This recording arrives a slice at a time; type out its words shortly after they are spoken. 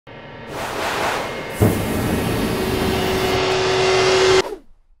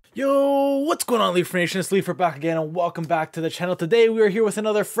Yo, what's going on, Leafer Nation? It's Leafer back again, and welcome back to the channel. Today we are here with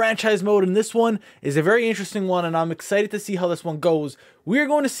another franchise mode, and this one is a very interesting one, and I'm excited to see how this one goes. We are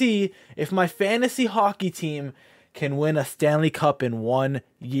going to see if my fantasy hockey team can win a Stanley Cup in 1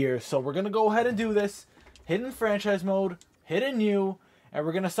 year. So we're going to go ahead and do this. Hit in franchise mode, hit in new, and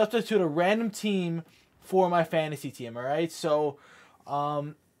we're going to substitute a random team for my fantasy team, alright? So,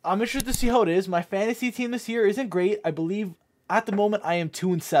 I'm interested to see how it is. My fantasy team this year isn't great. I believe at the moment, I am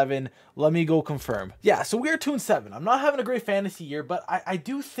 2-7. Let me go confirm. Yeah, so we are 2-7. I'm not having a great fantasy year, but I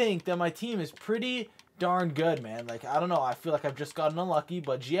do think that my team is pretty darn good, man. Like, I don't know. I feel like I've just gotten unlucky,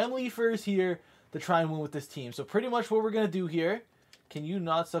 but GM Leafer is here to try and win with this team. So pretty much what we're going to do here, can you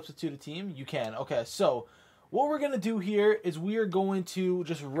not substitute a team? You can. Okay, so what we're going to do here is we are going to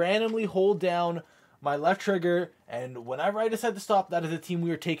just randomly hold down my left trigger, and whenever I decide to stop, that is the team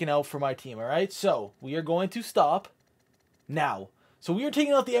we are taking out for my team, all right? So we are going to stop now. So we are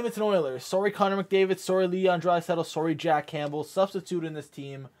taking out the Edmonton Oilers. Sorry, Connor McDavid. Sorry, Leon Draisaitl. Sorry, Jack Campbell. Substitute in this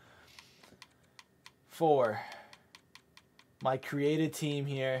team for my created team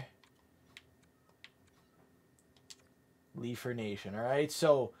here, Leafer Nation. All right.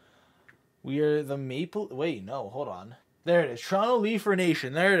 So we are the Maple. Wait, no, hold on. There it is. Toronto Leafer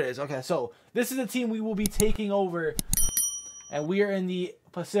Nation. There it is. Okay, so this is the team we will be taking over, and we are in the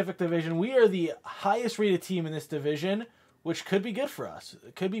Pacific Division. We are the highest rated team in this division, which could be good for us.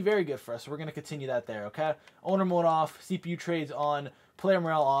 It could be very good for us. So we're going to continue that there, okay? Owner mode off, CPU trades on, player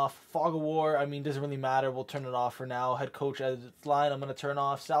morale off, fog of war, I mean, doesn't really matter. We'll turn it off for now. Head coach as its line, I'm going to turn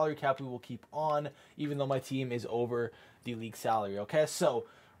off. Salary cap we will keep on, even though my team is over the league salary, okay? So,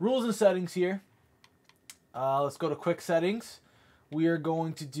 rules and settings here. Let's go to quick settings. We are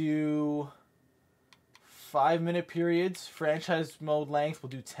going to do 5-minute periods. Franchise mode length, we'll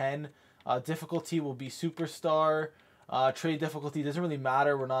do 10. Difficulty will be superstar. Trade difficulty doesn't really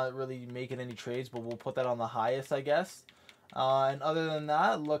matter. We're not really making any trades, but we'll put that on the highest, I guess. And other than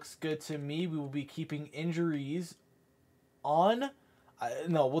that, looks good to me. We will be keeping injuries on.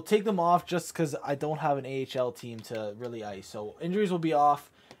 No, we'll take them off just because I don't have an AHL team to really ice. So injuries will be off,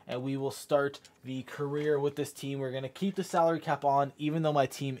 and we will start the career with this team. We're going to keep the salary cap on, even though my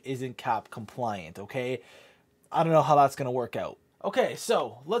team isn't cap compliant, okay? I don't know how that's going to work out. Okay,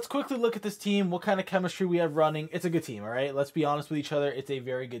 so let's quickly look at this team, what kind of chemistry we have running. It's a good team, all right? Let's be honest with each other. It's a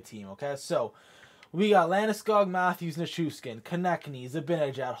very good team, okay? So we got Landeskog, Matthews, Nichushkin, Konechny,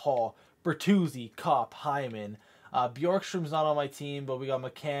 Zibanejad, Hall, Bertuzzi, Kopp, Hyman. Bjorkstrom's not on my team, but we got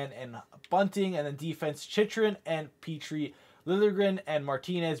McCann and Bunting. And then defense, Chychrun and Petrie, Liljegren and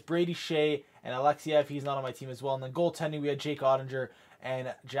Martinez, Brady Shea, and Alexiev. He's not on my team as well. And then goaltending, we had Jake Ottinger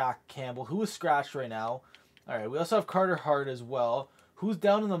and Jack Campbell, who is scratched right now. All right, we also have Carter Hart as well. Who's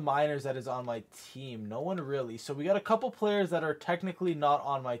down in the minors that is on my team? No one really. So we got a couple players that are technically not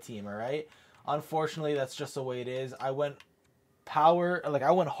on my team, all right? Unfortunately, that's just the way it is. I went hard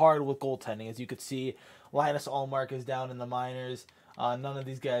with goaltending, as you could see. Linus Ullmark is down in the minors. None of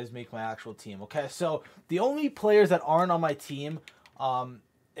these guys make my actual team, okay? So the only players that aren't on my team, on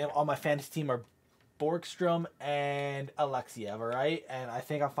my fantasy team, are Borgstrom and Alexiev, all right? And I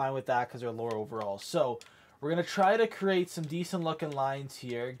think I'm fine with that because they're lower overall. So we're going to try to create some decent looking lines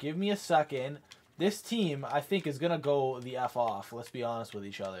here. Give me a second. This team, I think, is going to go the F off. Let's be honest with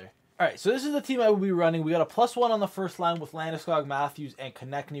each other. All right, so this is the team I will be running. We got a +1 on the first line with Landeskog, Matthews, and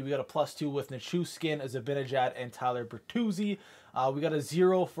Konechny. We got a +2 with Nichushkin, Zibanejad, and Tyler Bertuzzi. We got a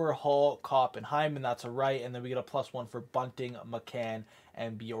 0 for Hall, Kopp, and Hyman. That's a right. And then we got a +1 for Bunting, McCann,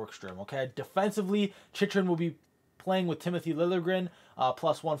 and Bjorkstrom. Okay, defensively, Chychrun will be playing with Timothy Liljegren,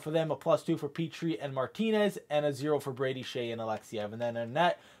 +1 for them, a +2 for Petrie and Martinez, and a 0 for Brady Shea and Alexiev. And then in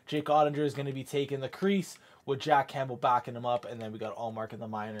net, Jake Ottinger is going to be taking the crease with Jack Campbell backing him up, and then we got Ullmark in the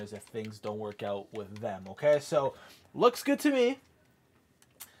minors if things don't work out with them. Okay, so looks good to me.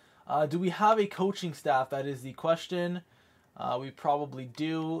 Do we have a coaching staff? That is the question. We probably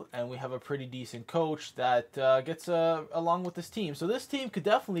do, and we have a pretty decent coach that gets along with this team. So this team could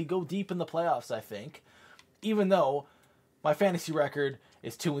definitely go deep in the playoffs, I think. Even though my fantasy record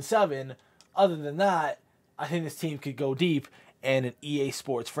is 2-7, other than that, I think this team could go deep in an EA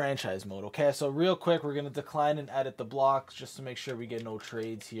Sports franchise mode. Okay, so real quick, we're going to decline and edit the blocks just to make sure we get no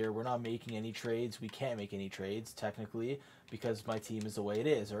trades here. We're not making any trades. We can't make any trades, technically, because my team is the way it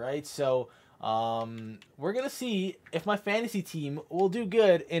is, all right? So we're going to see if my fantasy team will do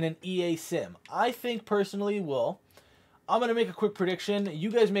good in an EA sim. I think, personally, will. I'm going to make a quick prediction. You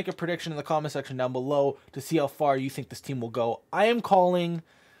guys make a prediction in the comment section down below to see how far you think this team will go. I am calling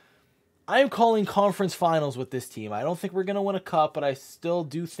I am calling conference finals with this team. I don't think we're going to win a cup, but I still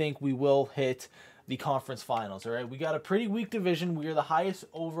do think we will hit the conference finals. All right, we got a pretty weak division. We are the highest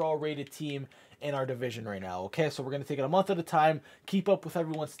overall rated team in our division right now. Okay, so we're going to take it a month at a time, keep up with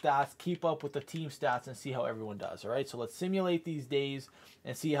everyone's stats, keep up with the team stats, and see how everyone does. All right, so let's simulate these days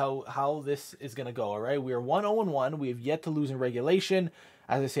and see how this is going to go. All right, we are 1-0-1. We have yet to lose in regulation.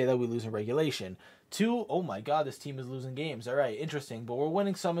 As I say that, we lose in regulation. 2, oh my God, this team is losing games. All right, interesting, but we're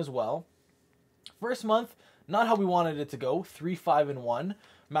winning some as well. First month, not how we wanted it to go. 3-5-1.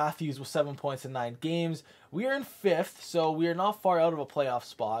 Matthews with 7 points in 9 games. We are in 5th, so we are not far out of a playoff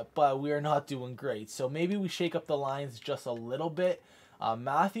spot, but we are not doing great. So maybe we shake up the lines just a little bit.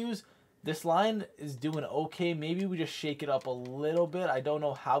 Matthews, this line is doing okay. Maybe we just shake it up a little bit. I don't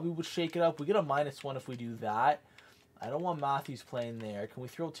know how we would shake it up. We get a -1 if we do that. I don't want Matthews playing there. Can we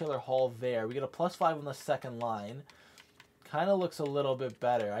throw Taylor Hall there? We get a +5 on the second line. Kind of looks a little bit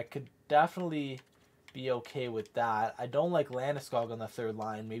better. I could definitely be okay with that. I don't like Landeskog on the third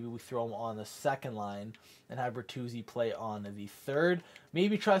line. Maybe we throw him on the second line and have Bertuzzi play on the third.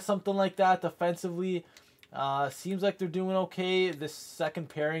 Maybe try something like that defensively. Seems like they're doing okay. This second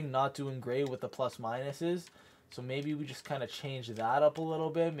pairing not doing great with the plus minuses. So maybe we just kind of change that up a little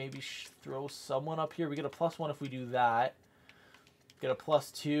bit. Maybe throw someone up here. We get a +1 if we do that. Get a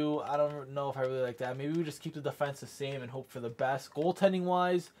 +2. I don't know if I really like that. Maybe we just keep the defense the same and hope for the best. Goaltending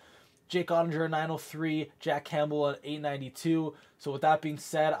wise, Jake Ottinger 903, Jack Campbell at 892. So with that being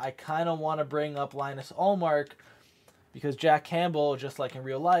said, I kind of want to bring up Linus Ullmark because Jack Campbell, just like in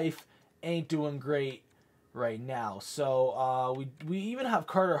real life, ain't doing great right now. So we even have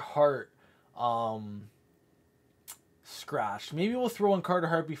Carter Hart scratched. Maybe we'll throw in Carter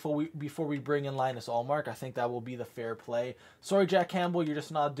Hart before we bring in Linus Ullmark. I think that will be the fair play. Sorry, Jack Campbell, you're just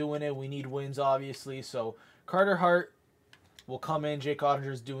not doing it. We need wins, obviously. So Carter Hart will come in. Jake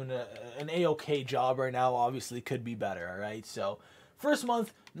Ottinger's doing an A-OK job right now. Obviously, could be better, all right? So first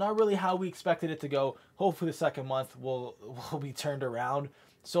month, not really how we expected it to go. Hopefully the second month will be turned around.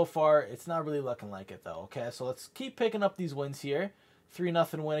 So far, it's not really looking like it, though, okay? So let's keep picking up these wins here.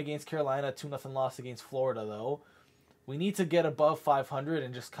 3-0 win against Carolina, 2-0 loss against Florida, though. We need to get above 500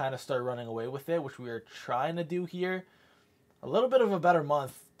 and just kind of start running away with it, which we are trying to do here. A little bit of a better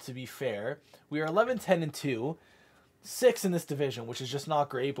month, to be fair. We are 11-10-2, 6 in this division, which is just not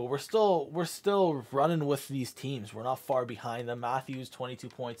great, but we're still running with these teams. We're not far behind them. Matthews, 22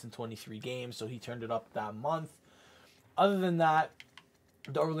 points in 23 games, so he turned it up that month. Other than that,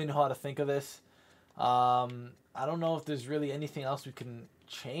 don't really know how to think of this. I don't know if there's really anything else we can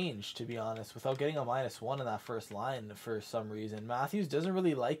change, to be honest, without getting a -1 in that first line for some reason. Matthews doesn't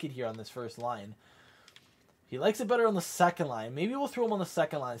really like it here on this first line. He likes it better on the second line. Maybe we'll throw him on the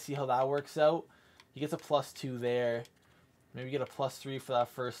second line and see how that works out. He gets a +2 there. Maybe get a +3 for that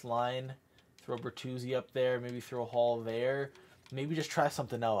first line. Throw Bertuzzi up there. Maybe throw Hall there. Maybe just try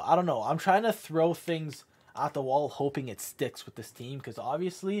something out. I don't know. I'm trying to throw things at the wall, hoping it sticks with this team, because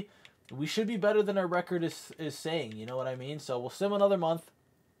obviously we should be better than our record is saying. You know what I mean? So we'll sim another month.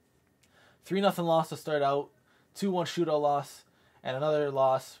 3-0 loss to start out. 2-1 shootout loss. And another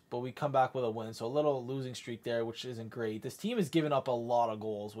loss, but we come back with a win. So a little losing streak there, which isn't great. This team has given up a lot of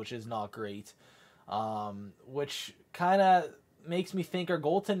goals, which is not great. Which kind of makes me think our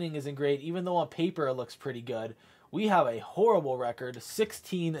goaltending isn't great, even though on paper it looks pretty good. We have a horrible record,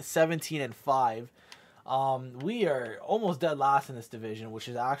 16, 17, and 5. We are almost dead last in this division, which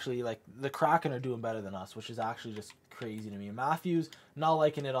is actually, like, the Kraken are doing better than us, which is actually just crazy to me. Matthews, not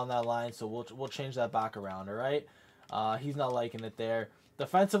liking it on that line, so we'll change that back around, all right? He's not liking it there.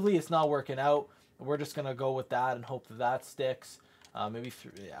 Defensively, it's not working out. We're just going to go with that and hope that sticks. Maybe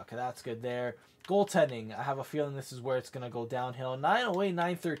yeah, okay, that's good there. Goaltending, I have a feeling this is where it's going to go downhill. 908,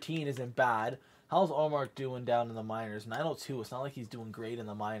 913 isn't bad. How's Ullmark doing down in the minors? 902, it's not like he's doing great in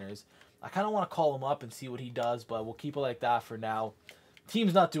the minors. I kind of want to call him up and see what he does, but we'll keep it like that for now.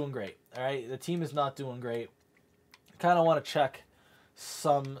 Team's not doing great, all right? The team is not doing great. Kind of want to check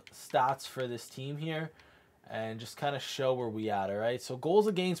some stats for this team here and just kind of show where we at, all right? So goals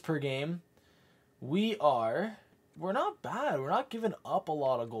against per game, we're not bad. We're not giving up a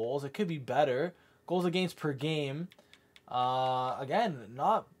lot of goals. It could be better. Goals against per game, again,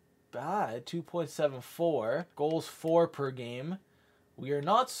 not bad, 2.74. Goals for per game. We are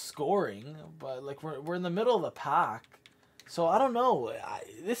not scoring, but like we're in the middle of the pack. So I don't know.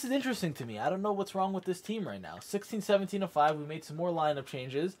 This is interesting to me. I don't know what's wrong with this team right now. 16, 17, and 5. We made some more lineup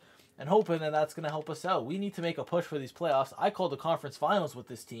changes and hoping that that's going to help us out. We need to make a push for these playoffs. I called the conference finals with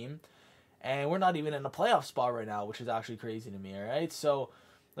this team, and we're not even in a playoff spot right now, which is actually crazy to me, all right? So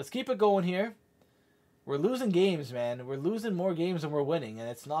let's keep it going here. We're losing games, man. We're losing more games than we're winning, and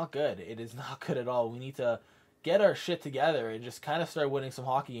it's not good. It is not good at all. We need to get our shit together and just kind of start winning some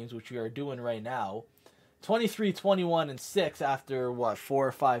hockey games, which we are doing right now. 23, 21, and 6 after, what, 4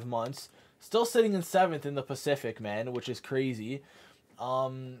 or 5 months. Still sitting in 7th in the Pacific, man, which is crazy.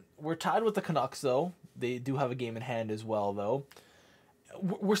 We're tied with the Canucks, though. They do have a game in hand as well, though.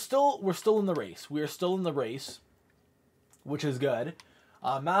 We're still in the race. We are still in the race, which is good.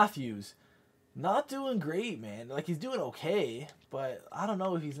 Matthews, not doing great, man. Like, he's doing okay, but I don't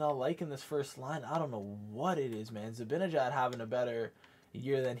know if he's not liking this first line. I don't know what it is, man. Zibanejad having a better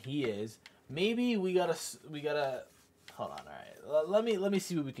year than he is. Maybe we gotta hold on. All right, let me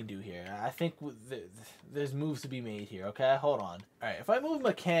see what we can do here. I think there's moves to be made here. Okay, hold on. All right, if I move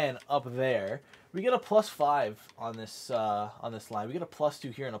McCann up there, we get a +5 on this line. We get a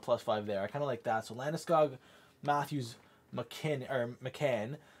 +2 here and a +5 there. I kind of like that. So Landeskog, Matthews,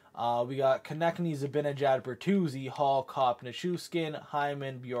 McCann. We got Konechny, Zibanejad, Bertuzzi, Hall, Kopp, Nichushkin,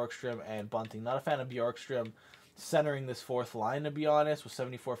 Hyman, Bjorkstrom, and Bunting. Not a fan of Bjorkstrom centering this fourth line, to be honest, with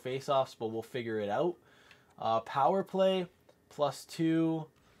 74 faceoffs, but we'll figure it out. Power play, +2,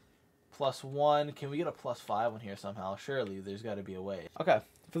 +1. Can we get a +5 on here somehow? Surely there's got to be a way. Okay,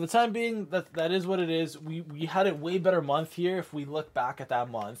 for the time being, that is what it is. We had a way better month here. If we look back at that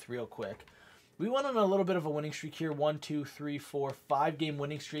month real quick, we went on a little bit of a winning streak here. 1, 2, 3, 4, 5 game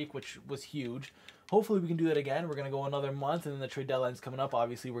winning streak, which was huge. Hopefully we can do that again. We're going to go another month, and then the trade deadline's coming up.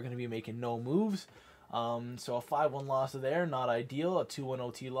 Obviously, we're going to be making no moves. So a 5-1 loss there, not ideal. A 2-1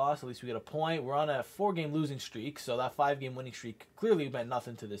 OT loss, at least we get a point. We're on a 4-game losing streak, so that 5-game winning streak clearly meant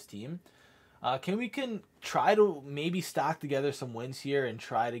nothing to this team. We can try to maybe stack together some wins here and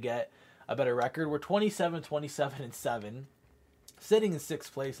try to get a better record. We're 27, 27, and 7, sitting in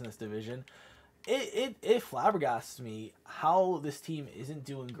 6th place in this division. It flabbergasts me how this team isn't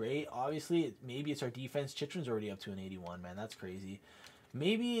doing great. Obviously, maybe it's our defense. Chitrin's already up to an 81, man. That's crazy.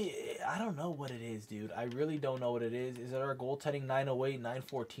 Maybe, I don't know what it is, dude. I really don't know what it is. Is it our goaltending 908,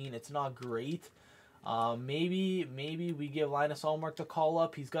 914? It's not great. Maybe we give Linus Ullmark to call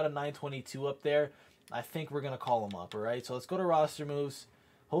up. He's got a 922 up there. I think we're going to call him up, all right? So let's go to roster moves.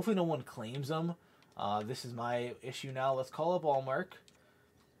 Hopefully no one claims him. This is my issue now. Let's call up Ullmark.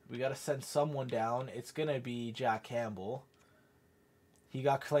 We got to send someone down. It's going to be Jack Campbell. He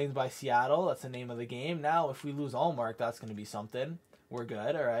got claimed by Seattle. That's the name of the game. Now, if we lose Ullmark, that's going to be something. We're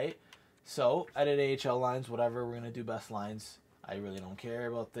good, all right? So, edit AHL lines, whatever. We're going to do best lines. I really don't care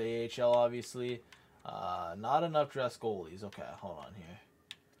about the AHL, obviously. Not enough dress goalies. Okay, hold on here.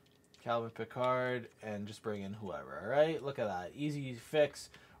 Calvin Pickard, and just bring in whoever, all right? Look at that. Easy fix.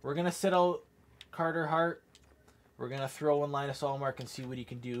 We're going to sit out Carter Hart. We're going to throw in Linus Ullmark and see what he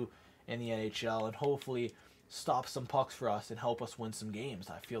can do in the NHL and hopefully stop some pucks for us and help us win some games.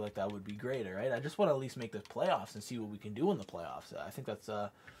 I feel like that would be great, all right? I just want to at least make the playoffs and see what we can do in the playoffs. I think that's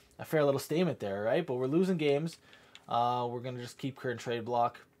a fair little statement there, right? But we're losing games. We're going to just keep current trade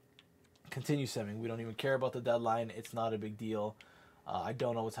block. Continue sending. We don't even care about the deadline. It's not a big deal. I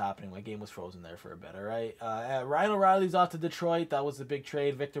don't know what's happening. My game was frozen there for a bit, all right? Ryan O'Reilly's off to Detroit. That was the big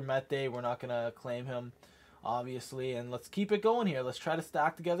trade. Victor Mete, we're not going to claim him, obviously. And let's keep it going here. Let's try to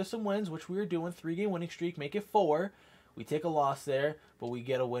stack together some wins, which we are doing. 3-game winning streak. Make it 4. We take a loss there, but we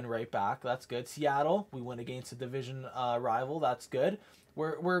get a win right back. That's good. Seattle, we win against a division rival. That's good.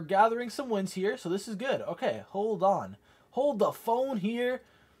 We're gathering some wins here, so this is good. Okay, hold on. Hold the phone here.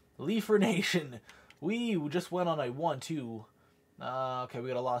 Leafer Nation. We just went on a 1-2. Okay, we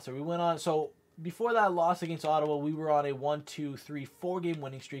got a loss there. We went on. So before that loss against Ottawa, we were on a 4-game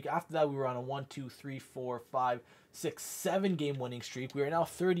winning streak. After that, we were on a 5, 6, 7-game winning streak. We are now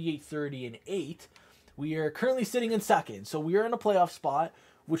 38, 30, and 8. We are currently sitting in 2nd. So we are in a playoff spot,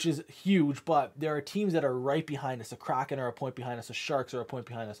 which is huge, but there are teams that are right behind us. The Kraken are a point behind us. The Sharks are a point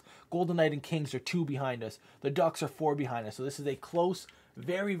behind us. Golden Knight and Kings are 2 behind us. The Ducks are 4 behind us. So this is a close,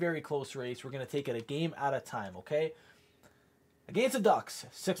 very, very close race. We're going to take it a game at a time, okay? Against the Ducks,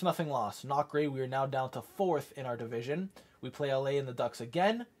 6-0 loss. Not great. We are now down to 4th in our division. We play LA and the Ducks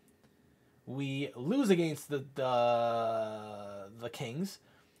again. We lose against the Kings,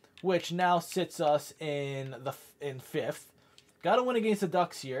 which now sits us in 5th. Got to win against the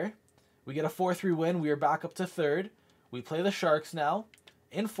Ducks here. We get a 4-3 win. We are back up to 3rd. We play the Sharks now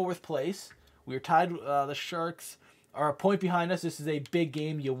in 4th place. We are tied. The Sharks are a point behind us. This is a big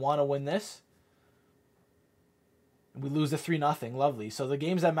game. You want to win this. We lose a 3-0. Lovely. So the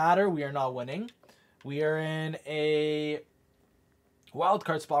games that matter, we are not winning. We are in a wild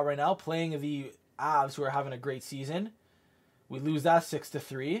card spot right now, playing the Avs, who are having a great season. We lose that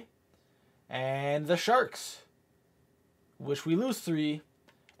 6-3. And the Sharks, which we lose 3.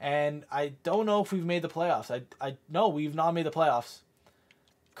 And I don't know if we've made the playoffs. No, we've not made the playoffs.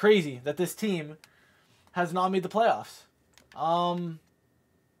 Crazy that this team has not made the playoffs.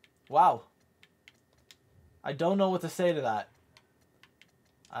 Wow. I don't know what to say to that.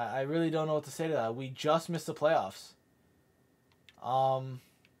 I really don't know what to say to that. We just missed the playoffs.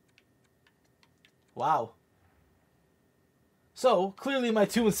 Wow. So, clearly my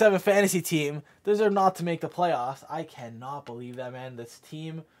 2-7 fantasy team deserve not to make the playoffs. I cannot believe that, man. This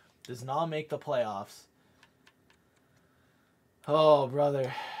team does not make the playoffs. Oh,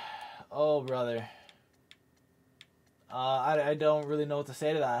 brother. Oh, brother. I don't really know what to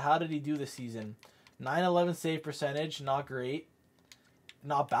say to that. How did he do this season? 911 save percentage, not great.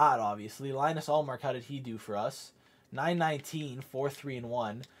 Not bad, obviously. Linus Allmark, how did he do for us? 919,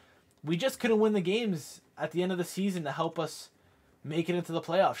 4-3-1. We just couldn't win the games at the end of the season to help us make it into the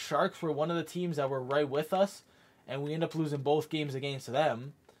playoffs. Sharks were one of the teams that were right with us, and we ended up losing both games against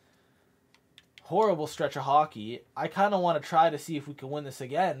them. Horrible stretch of hockey. I kind of want to try to see if we can win this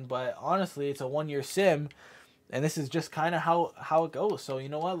again, but honestly, it's a one-year sim, and this is just kind of how it goes. So, you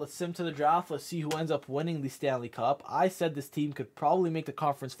know what? Let's sim to the draft. Let's see who ends up winning the Stanley Cup. I said this team could probably make the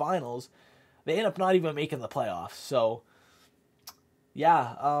conference finals. They end up not even making the playoffs. So,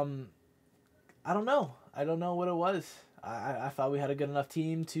 yeah, I don't know. I don't know what it was. I thought we had a good enough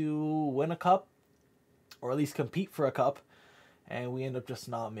team to win a cup, or at least compete for a cup, and we end up just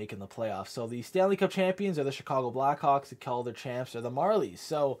not making the playoffs. So the Stanley Cup champions are the Chicago Blackhawks. The Calder champs are the Marlies.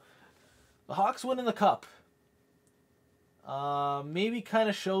 So the Hawks winning the cup. Maybe kind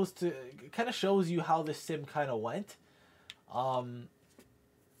of shows you how this sim kind of went.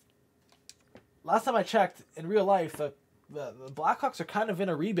 Last time I checked, in real life, the Blackhawks are kind of in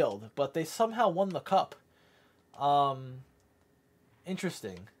a rebuild, but they somehow won the cup.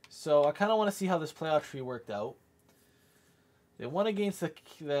 Interesting. So I kind of want to see how this playoff tree worked out. They won against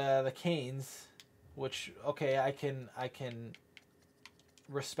the Canes, which okay, I can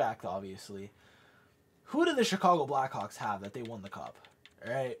respect, obviously. Who did the Chicago Blackhawks have that they won the cup?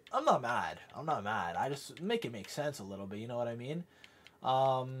 All right, I'm not mad. I just make it make sense a little bit. You know what I mean?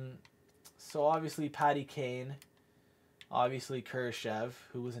 So obviously Patty Kane, obviously Khrushchev,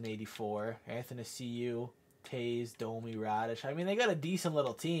 who was an 84, Anthony Ciu, Taze, Domi, Radish. I mean, they got a decent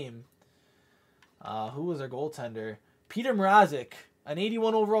little team. Who was their goaltender? Peter Mrazek, an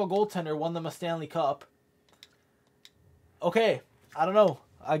 81 overall goaltender, won them a Stanley Cup. Okay, I don't know.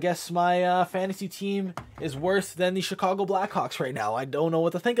 I guess my fantasy team is worse than the Chicago Blackhawks right now. I don't know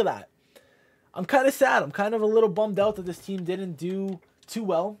what to think of that. I'm kind of sad. I'm kind of a little bummed out that this team didn't do too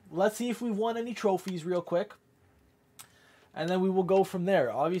well. Let's see if we won any trophies real quick, and then we will go from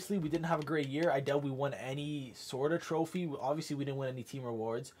there. Obviously, we didn't have a great year. I doubt we won any sort of trophy. Obviously, we didn't win any team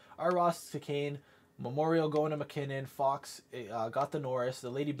rewards. Our Ross to Kane, Memorial going to McKinnon, Fox got the Norris, the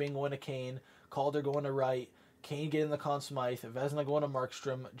Lady Byng going to Kane, Calder going to Wright, Kane getting the Conn Smythe, Vezina going to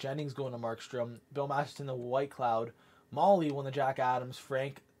Markstrom, Jennings going to Markstrom, Bill Masterton the White Cloud, Molly won the Jack Adams,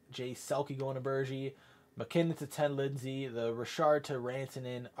 Frank J. Selke going to Bergie, McKinnon to 10 Lindsay, the Richard to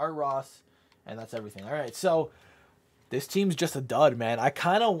Rantanen, Art Ross, and that's everything. All right, so this team's just a dud, man. I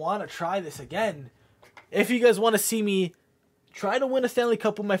kind of want to try this again. If you guys want to see me try to win a Stanley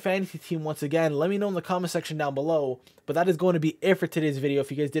Cup with my fantasy team once again, let me know in the comment section down below. But that is going to be it for today's video.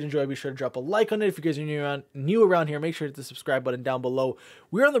 If you guys did enjoy, be sure to drop a like on it. If you guys are new around here, make sure to hit the subscribe button down below.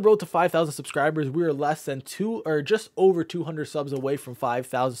 We're on the road to 5,000 subscribers. We are less than just over 200 subs away from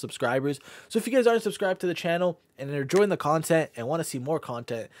 5,000 subscribers. So if you guys aren't subscribed to the channel and are enjoying the content and want to see more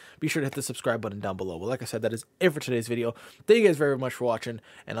content, be sure to hit the subscribe button down below. Well, like I said, that is it for today's video. Thank you guys very much for watching,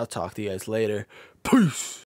 and I'll talk to you guys later. Peace!